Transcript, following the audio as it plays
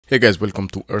Hey guys, welcome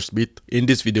to Earthbeat. In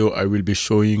this video, I will be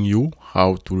showing you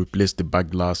how to replace the back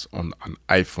glass on an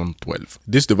iPhone 12.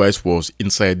 This device was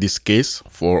inside this case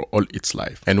for all its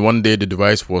life. And one day the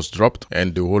device was dropped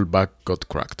and the whole back got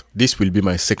cracked. This will be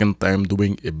my second time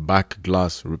doing a back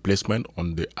glass replacement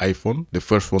on the iPhone. The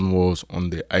first one was on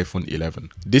the iPhone 11.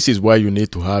 This is why you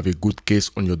need to have a good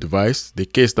case on your device. The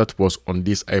case that was on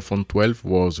this iPhone 12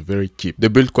 was very cheap. The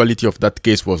build quality of that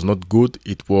case was not good.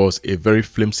 It was a very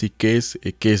flimsy case,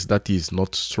 a case that is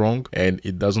not strong, and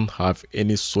it doesn't have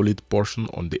any solid portion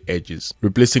on the edges.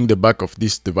 Replacing the back of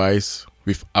this device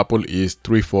with Apple is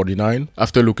 $349.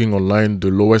 After looking online,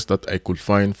 the lowest that I could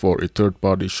find for a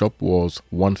third-party shop was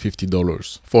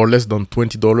 $150. For less than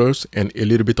 $20 and a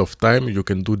little bit of time, you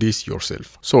can do this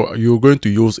yourself. So you're going to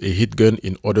use a heat gun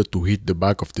in order to heat the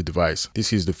back of the device.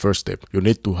 This is the first step. You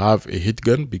need to have a heat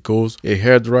gun because a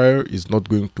hairdryer is not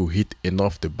going to heat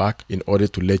enough the back in order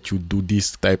to let you do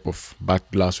this type of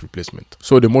back glass replacement.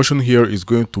 So the motion here is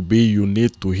going to be you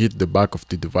need to heat the back of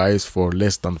the device for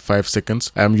less than 5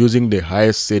 seconds. I am using the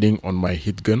highest setting on my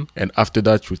heat gun, and after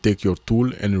that you take your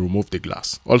tool and remove the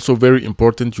glass. Also very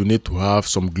important, you need to have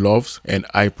some gloves and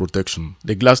eye protection.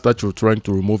 The glass that you're trying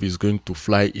to remove is going to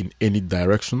fly in any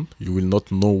direction. You will not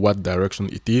know what direction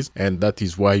it is, and that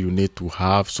is why you need to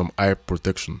have some eye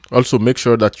protection. Also make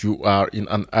sure that you are in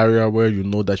an area where you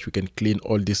know that you can clean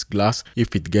all this glass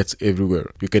if it gets everywhere.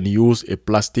 You can use a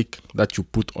plastic that you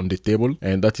put on the table,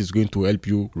 and that is going to help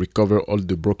you recover all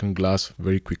the broken glass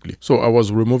very quickly. So I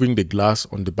was removing the glass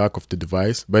on the back of the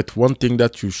device, but one thing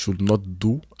that you should not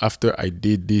do after I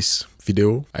did this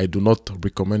video, I do not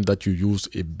recommend that you use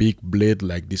a big blade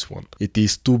like this one. It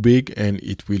is too big and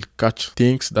it will catch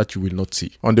things that you will not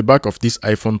see. On the back of this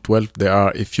iPhone 12, there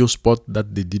are a few spots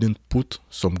that they didn't put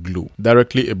some glue.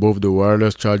 Directly above the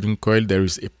wireless charging coil, there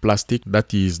is a plastic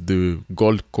that is the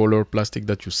gold color plastic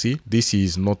that you see. This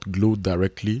is not glued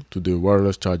directly to the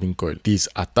wireless charging coil. It is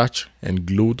attached and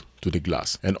glued to the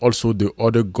glass. And also the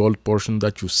other gold portion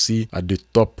that you see at the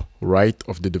top right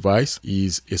of the device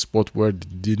is a spot where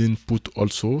they didn't put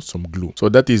also some glue. So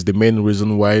that is the main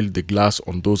reason why the glass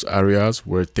on those areas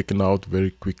were taken out very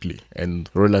quickly and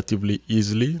relatively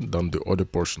easily than the other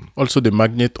portion. Also the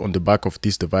magnet on the back of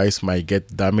this device might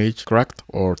get damaged, cracked,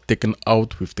 or taken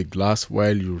out with the glass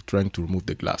while you're trying to remove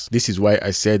the glass. This is why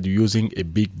I said using a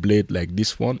big blade like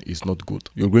this one is not good.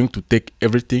 You're going to take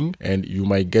everything and you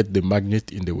might get the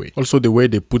magnet in the way. Also the way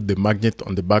they put the magnet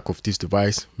on the back of this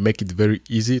device make it very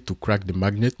easy to crack the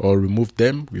magnet or remove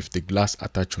them with the glass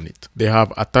attached on it. They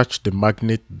have attached the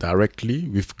magnet directly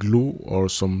with glue or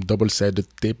some double-sided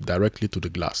tape directly to the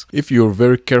glass. If you're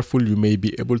very careful, you may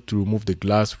be able to remove the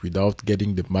glass without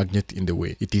getting the magnet in the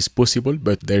way. It is possible,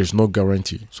 but there is no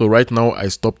guarantee. So right now I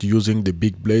stopped using the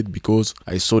big blade because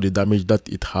I saw the damage that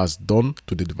it has done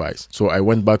to the device. So I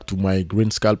went back to my green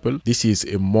scalpel. This is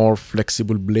a more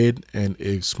flexible blade and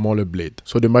a smaller blade.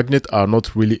 So the magnets are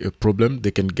not really a problem.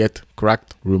 They can get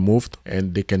cracked, removed,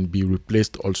 and they can be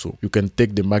replaced also. You can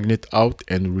take the magnet out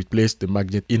and replace the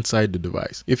magnet inside the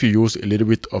device. If you use a little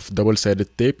bit of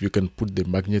double-sided tape, you can put the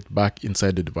magnet back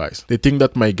inside the device. The thing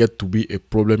that might get to be a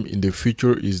problem in the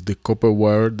future is the copper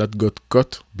wire that got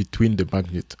cut between the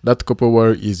magnet. That copper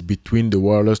wire is between the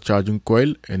wireless charging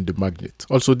coil and the magnet.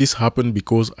 Also this happened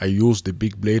because I used the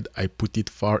big blade. I put it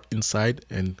far inside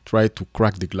and tried to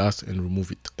crack the glass and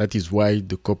remove it. That is why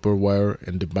the copper wire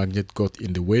and the magnet got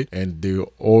in the way and they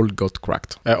all got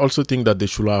cracked. I also think that they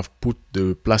should have put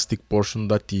the plastic portion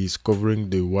that is covering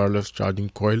the wireless charging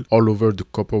coil all over the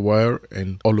copper wire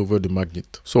and all over the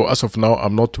magnet. So as of now,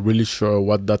 I'm not really sure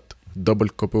what that double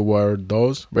copper wire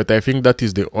does, but I think that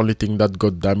is the only thing that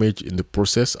got damaged in the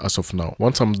process as of now.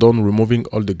 Once I'm done removing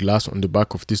all the glass on the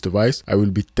back of this device, I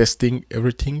will be testing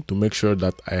everything to make sure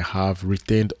that I have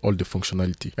retained all the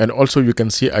functionality. And also you can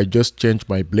see I just changed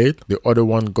my blade. The other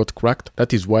one got cracked.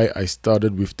 That is why I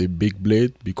started with the big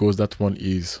blade, because that one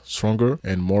is stronger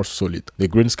and more solid. The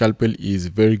green scalpel is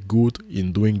very good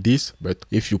in doing this, but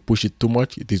if you push it too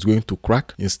much, it is going to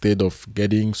crack instead of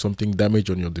getting something damaged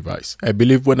on your device. I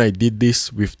believe when I did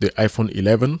this with the iPhone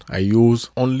 11, I used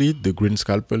only the green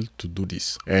scalpel to do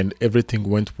this, and everything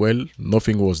went well.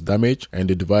 Nothing was damaged and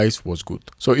the device was good.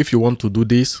 So if you want to do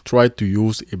this, try to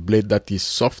use a blade that is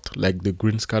soft like the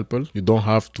green scalpel. You don't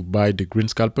have to buy the green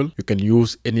scalpel. You can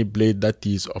use any blade that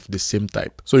is of the same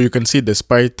type. So you can see,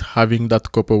 despite having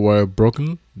that copper wire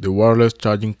broken, the wireless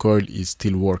charging coil is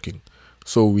still working.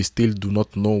 So we still do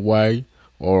not know why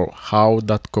or how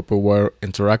that copper wire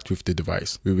interacts with the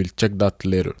device. We will check that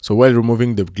later. So while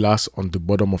removing the glass on the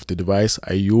bottom of the device,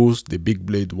 I used the big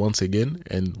blade once again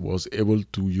and was able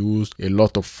to use a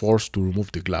lot of force to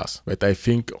remove the glass. But I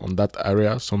think on that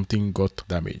area something got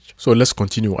damaged. So let's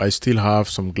continue. I still have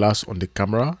some glass on the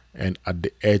camera and at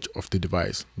the edge of the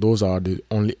device. Those are the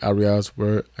only areas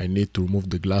where I need to remove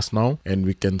the glass now, and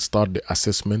we can start the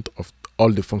assessment of all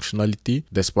the functionality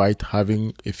despite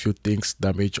having a few things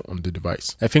damaged on the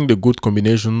device. I think the good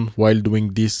combination while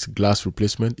doing this glass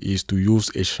replacement is to use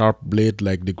a sharp blade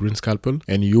like the green scalpel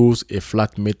and use a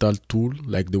flat metal tool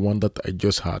like the one that I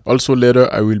just had. Also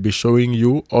later I will be showing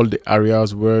you all the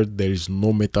areas where there is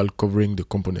no metal covering the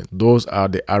component. Those are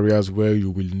the areas where you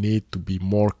will need to be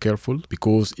more careful,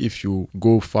 because if you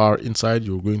go far inside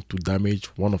you're going to damage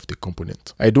one of the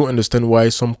components. I do understand why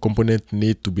some components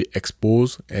need to be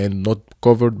exposed and not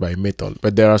covered by metal,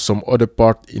 but there are some other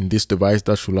parts in this device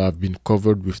that should have been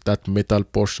covered with that metal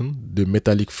portion, the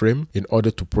metallic frame, in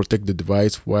order to protect the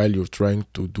device while you're trying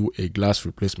to do a glass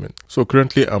replacement. So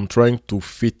currently I'm trying to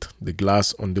fit the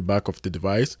glass on the back of the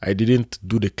device. I didn't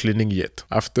do the cleaning yet.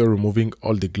 After removing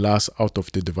all the glass out of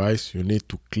the device, you need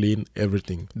to clean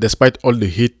everything. Despite all the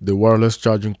heat, the wireless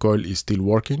charging coil is still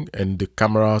working and the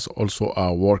cameras also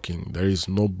are working. There is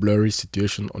no blurry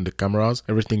situation on the cameras.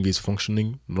 Everything is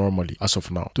functioning normally as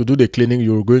of now. To do the cleaning,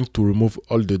 you're going to remove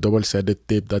all the double-sided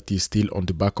tape that is still on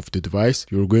the back of the device.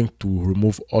 You're going to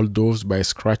remove all those by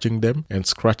scratching them and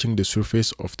scratching the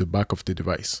surface of the back of the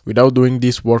device. Without doing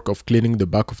this work of cleaning the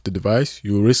back of the device,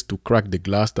 you risk to crack the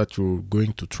glass that you're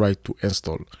going to try to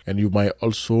install, and you might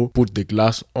also put the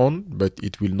glass on, but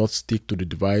it will not stick to the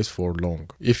device for long.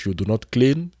 If you do not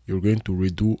clean, you're going to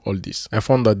redo all this. I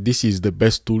found that this is the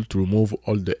best tool to remove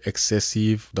all the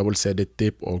excessive double-sided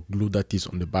tape or glue that is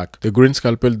on the back. The green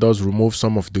scalpel does remove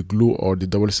some of the glue or the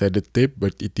double-sided tape,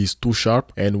 but it is too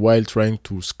sharp, and while trying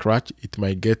to scratch, it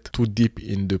might get too deep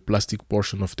in the plastic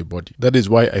portion of the body. That is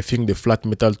why I think the flat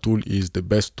metal tool is the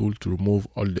best tool to remove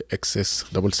all the excess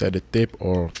double-sided tape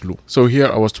or glue. So here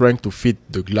I was trying to fit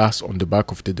the glass on the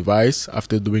back of the device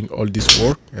after doing all this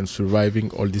work and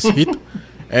surviving all this heat.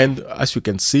 And as you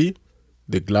can see,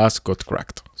 the glass got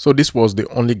cracked. So this was the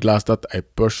only glass that I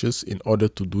purchased in order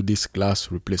to do this glass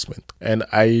replacement. And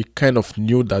I kind of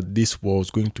knew that this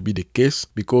was going to be the case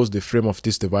because the frame of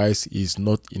this device is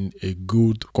not in a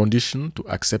good condition to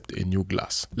accept a new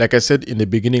glass. Like I said in the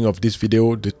beginning of this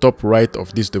video, the top right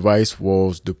of this device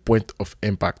was the point of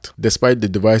impact. Despite the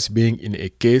device being in a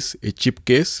case, a cheap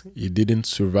case, it didn't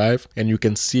survive, and you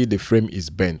can see the frame is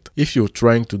bent. If you're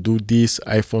trying to do this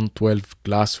iPhone 12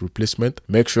 glass replacement,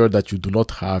 make sure that you do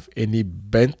not have any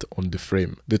bent on the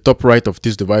frame. The top right of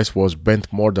this device was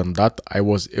bent more than that. I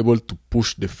was able to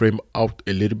push the frame out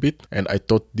a little bit, and I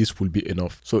thought this will be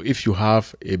enough. So if you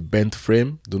have a bent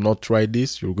frame, do not try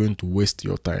this. You're going to waste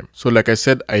your time. So like I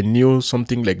said, I knew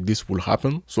something like this will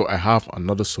happen, so I have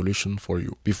another solution for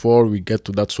you. Before we get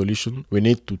to that solution, we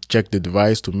need to check the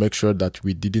device to make sure that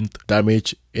we didn't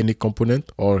damage any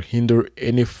component or hinder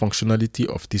any functionality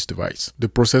of this device. The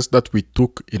process that we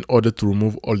took in order to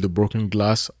remove all the broken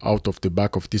glass out of the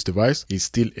back of this device is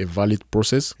still a valid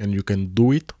process, and you can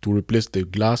do it to replace the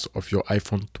glass of your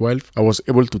iPhone 12. I was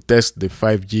able to test the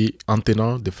 5G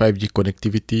antenna, the 5G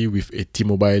connectivity with a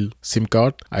T-Mobile SIM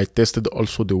card. I tested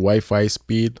also the Wi-Fi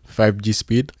speed, 5G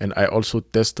speed, and I also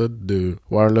tested the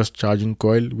wireless charging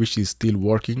coil, which is still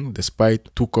working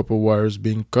despite 2 copper wires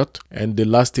being cut. And the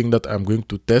last thing that I'm going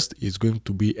to test is going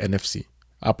to be NFC.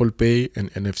 Apple Pay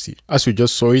and NFC. As you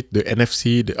just saw it, the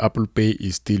NFC, the Apple Pay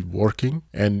is still working,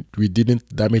 and we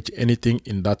didn't damage anything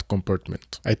in that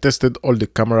compartment. I tested all the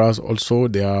cameras also.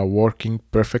 They are working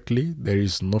perfectly. There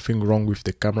is nothing wrong with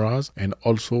the cameras, and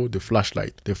also the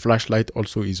flashlight. The flashlight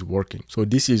also is working. So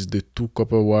this is the 2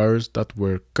 copper wires that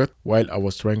were cut while I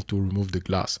was trying to remove the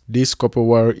glass. This copper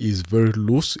wire is very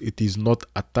loose. It is not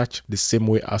attached the same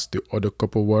way as the other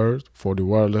copper wire for the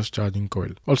wireless charging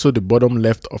coil. Also, the bottom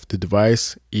left of the device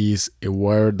is a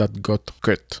wire that got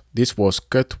cut. This was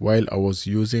cut while I was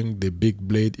using the big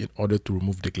blade in order to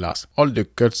remove the glass. All the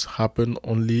cuts happen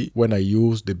only when I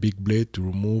use the big blade to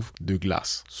remove the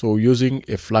glass. So using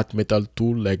a flat metal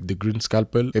tool like the green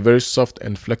scalpel, a very soft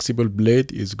and flexible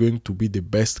blade is going to be the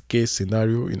best case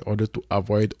scenario in order to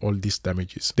avoid all these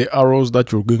damages. The arrows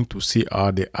that you're going to see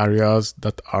are the areas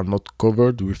that are not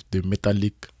covered with the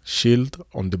metallic shield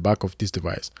on the back of this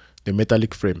device, the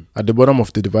metallic frame. At the bottom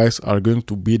of the device are going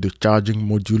to be the charging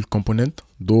module component.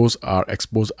 Those are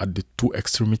exposed at the 2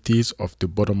 extremities of the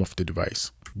bottom of the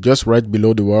device. Just right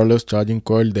below the wireless charging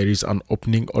coil, there is an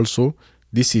opening also.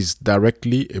 this is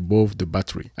directly above the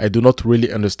battery. I do not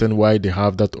really understand why they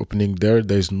have that opening there.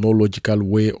 There is no logical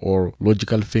way or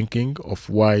logical thinking of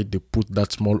why they put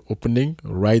that small opening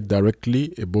right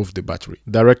directly above the battery.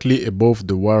 Directly above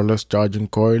the wireless charging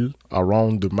coil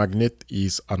around the magnet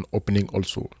is an opening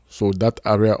also. So that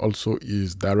area also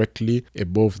is directly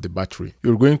above the battery.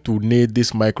 You're going to need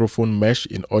this microphone mesh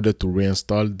in order to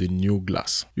reinstall the new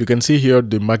glass. You can see here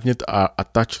the magnets are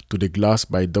attached to the glass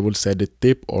by double-sided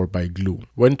tape or by glue.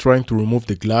 When trying to remove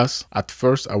the glass, at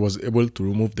first I was able to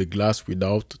remove the glass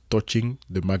without touching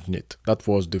the magnet. That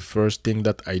was the first thing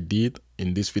that I did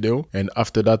in this video, and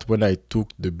after that, when I took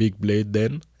the big blade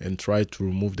then and tried to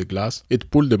remove the glass,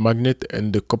 it pulled the magnet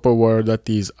and the copper wire that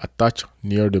is attached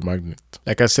near the magnet.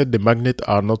 Like I said, the magnets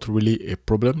are not really a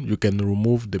problem. You can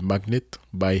remove the magnet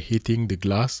by hitting the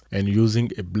glass and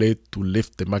using a blade to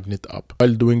lift the magnet up.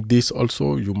 While doing this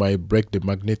also, you might break the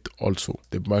magnet also.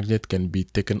 The magnet can be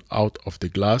taken out of the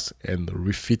glass and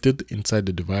refitted inside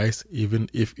the device even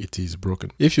if it is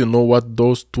broken. If you know what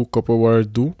those two copper wires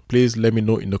do, please let me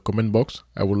know in the comment box.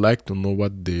 I would like to know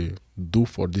what they do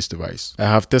for this device. I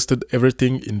have tested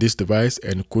everything in this device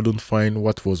and couldn't find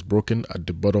what was broken at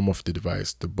the bottom of the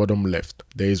device, the bottom left.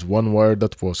 There is one wire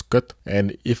that was cut,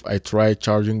 and if I try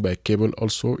charging by cable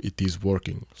also, it is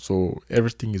working. So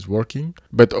everything is working,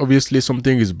 but obviously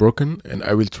something is broken, and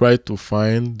I will try to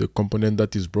find the component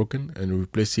that is broken and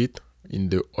replace it in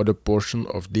the other portion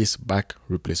of this back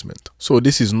replacement. So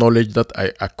this is knowledge that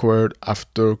I acquired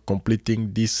after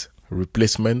completing this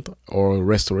replacement or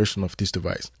restoration of this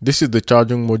device. This is the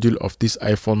charging module of this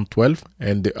iPhone 12,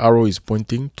 and the arrow is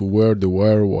pointing to where the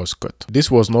wire was cut.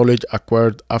 This was knowledge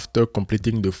acquired after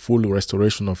completing the full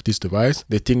restoration of this device.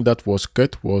 The thing that was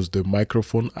cut was the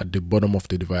microphone at the bottom of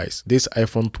the device. This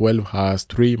iPhone 12 has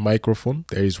 3 microphones.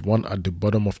 There is one at the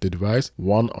bottom of the device,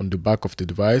 one on the back of the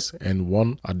device, and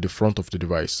one at the front of the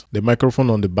device. The microphone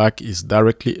on the back is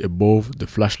directly above the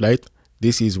flashlight.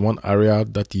 This is one area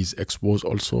that is exposed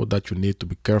also that you need to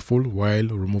be careful while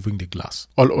removing the glass.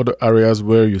 All other areas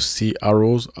where you see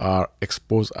arrows are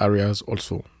exposed areas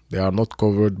also. They are not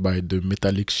covered by the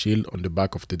metallic shield on the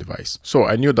back of the device. So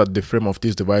I knew that the frame of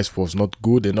this device was not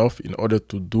good enough in order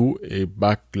to do a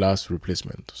back glass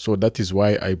replacement. So that is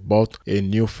why I bought a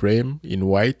new frame in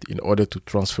white in order to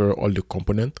transfer all the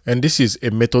components. And this is a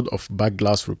method of back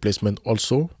glass replacement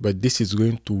also, but this is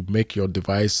going to make your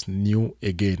device new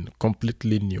again,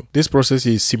 completely new. This process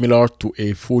is similar to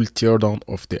a full teardown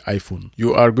of the iPhone.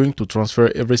 You are going to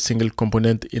transfer every single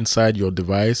component inside your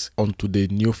device onto the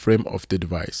new frame of the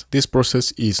device. This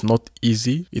process is not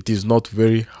easy. It is not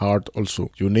very hard also.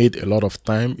 You need a lot of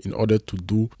time in order to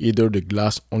do either the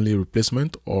glass only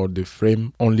replacement or the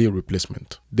frame only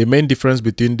replacement. The main difference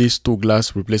between these two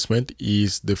glass replacement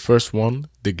is the first one,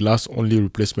 the glass only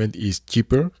replacement is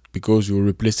cheaper because you're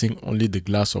replacing only the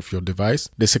glass of your device.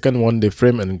 The second one, the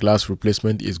frame and glass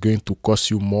replacement, is going to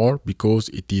cost you more because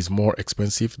it is more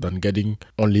expensive than getting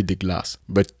only the glass.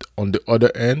 But on the other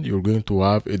end, you're going to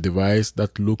have a device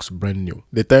that looks brand new.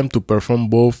 The time to perform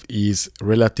both is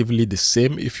relatively the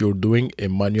same if you're doing a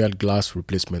manual glass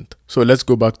replacement. So let's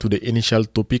go back to the initial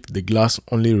topic, the glass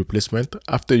only replacement.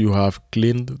 After you have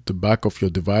cleaned the back of your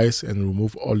device and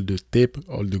remove all the tape,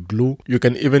 all the glue, you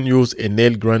can even use a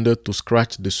nail grinder to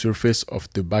scratch the surface of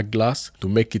the back glass to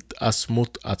make it as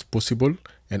smooth as possible.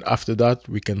 And after that,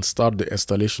 we can start the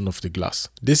installation of the glass.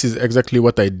 This is exactly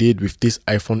what I did with this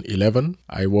iPhone 11.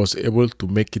 I was able to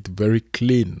make it very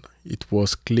clean. It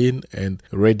was clean and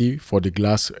ready for the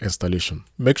glass installation.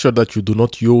 Make sure that you do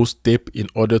not use tape in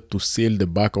order to seal the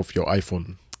back of your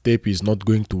iPhone. Tape is not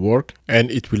going to work and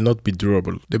it will not be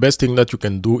durable. The best thing that you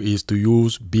can do is to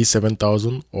use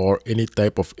B7000 or any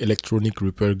type of electronic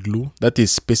repair glue that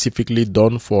is specifically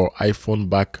done for iPhone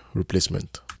back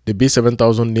replacement. The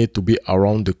B7000 need to be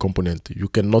around the component. You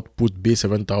cannot put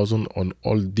B7000 on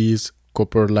all these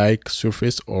copper-like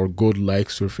surface or gold-like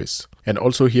surface. And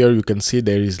also here you can see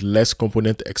there is less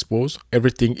component exposed.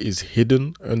 Everything is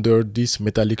hidden under this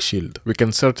metallic shield. We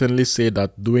can certainly say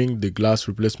that doing the glass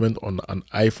replacement on an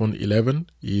iPhone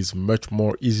 11 is much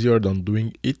more easier than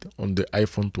doing it on the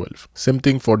iPhone 12. Same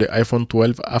thing for the iPhone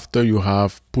 12. After you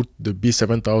have put the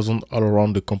B7000 all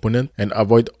around the component and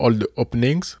avoid all the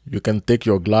openings, you can take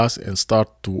your glass and start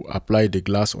to apply the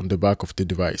glass on the back of the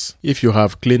device. If you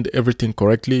have cleaned everything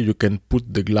correctly, you can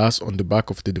put the glass on the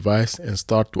back of the device and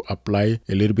start to apply a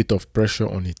little bit of pressure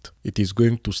on it. It is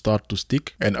going to start to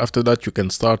stick, and after that you can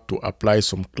start to apply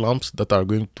some clamps that are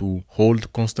going to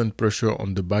hold constant pressure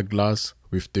on the back glass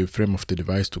with the frame of the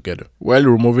device together. While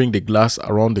removing the glass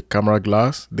around the camera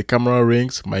glass, the camera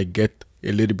rings might get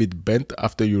a little bit bent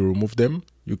after you remove them.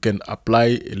 you can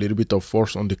apply a little bit of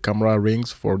force on the camera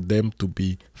rings for them to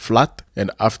be flat.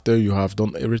 And after you have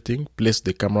done everything, place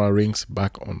the camera rings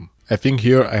back on. I think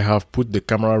here I have put the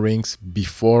camera rings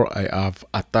before I have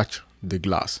attached the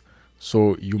glass.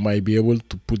 So you might be able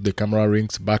to put the camera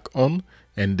rings back on,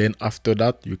 and then after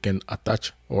that you can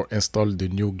attach or install the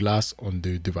new glass on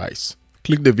the device.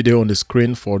 Click the video on the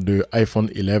screen for the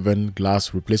iPhone 11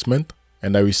 glass replacement,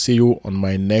 and I will see you on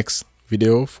my next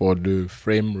video for the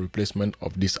frame replacement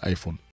of this iPhone.